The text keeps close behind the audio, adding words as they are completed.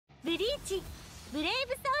ブリーチブレイ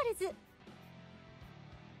ブソウルズ。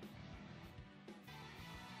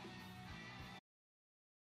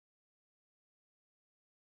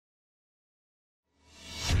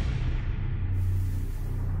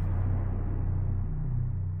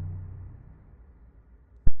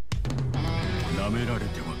舐められ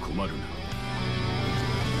ては困るな。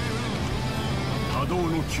波動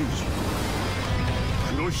の球児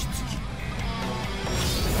黒棺。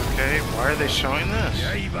 Okay, why are they showing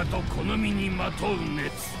this? 刃と好みにまとう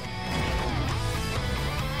熱。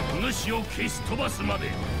お主を消し飛ばすま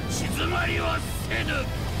で静まりはせぬ。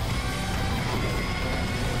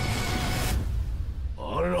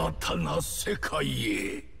新たな世界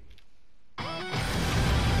へ。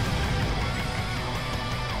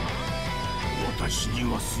私に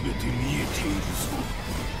は全て見えているぞ。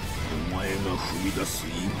お前が踏み出す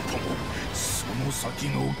一歩もその先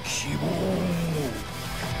の希望も。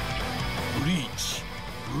Bleach,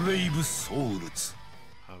 Brave Souls.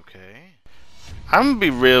 Okay. I'm gonna be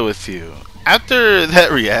real with you. After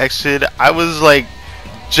that reaction, I was like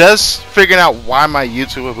just figuring out why my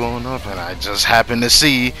YouTube was blowing up, and I just happened to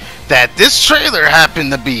see that this trailer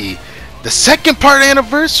happened to be the second part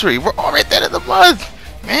anniversary. We're already at the end of the month.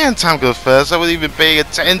 Man, time goes fast. I wasn't even paying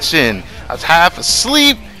attention. I was half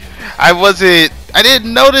asleep. I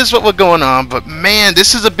didn't notice what was going on, but man,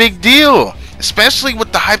 this is a big deal. Especially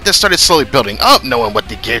with the hype that started slowly building up, knowing what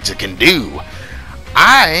the kids can do.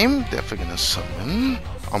 I'm definitely gonna summon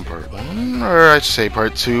on part 1, or I should say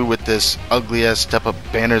part 2, with this ugly ass step up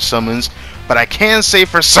banner summons. But I can say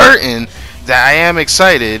for certain that I am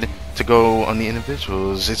excited to go on the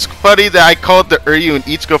individuals. It's funny that I called the Uryu and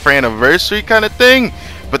Ichigo for anniversary kind of thing,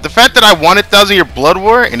 but the fact that I wanted 1000 Year Blood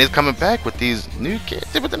War and it's coming back with these new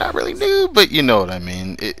characters, but they're not really new, but you know what I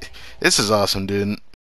mean. This is awesome, dude.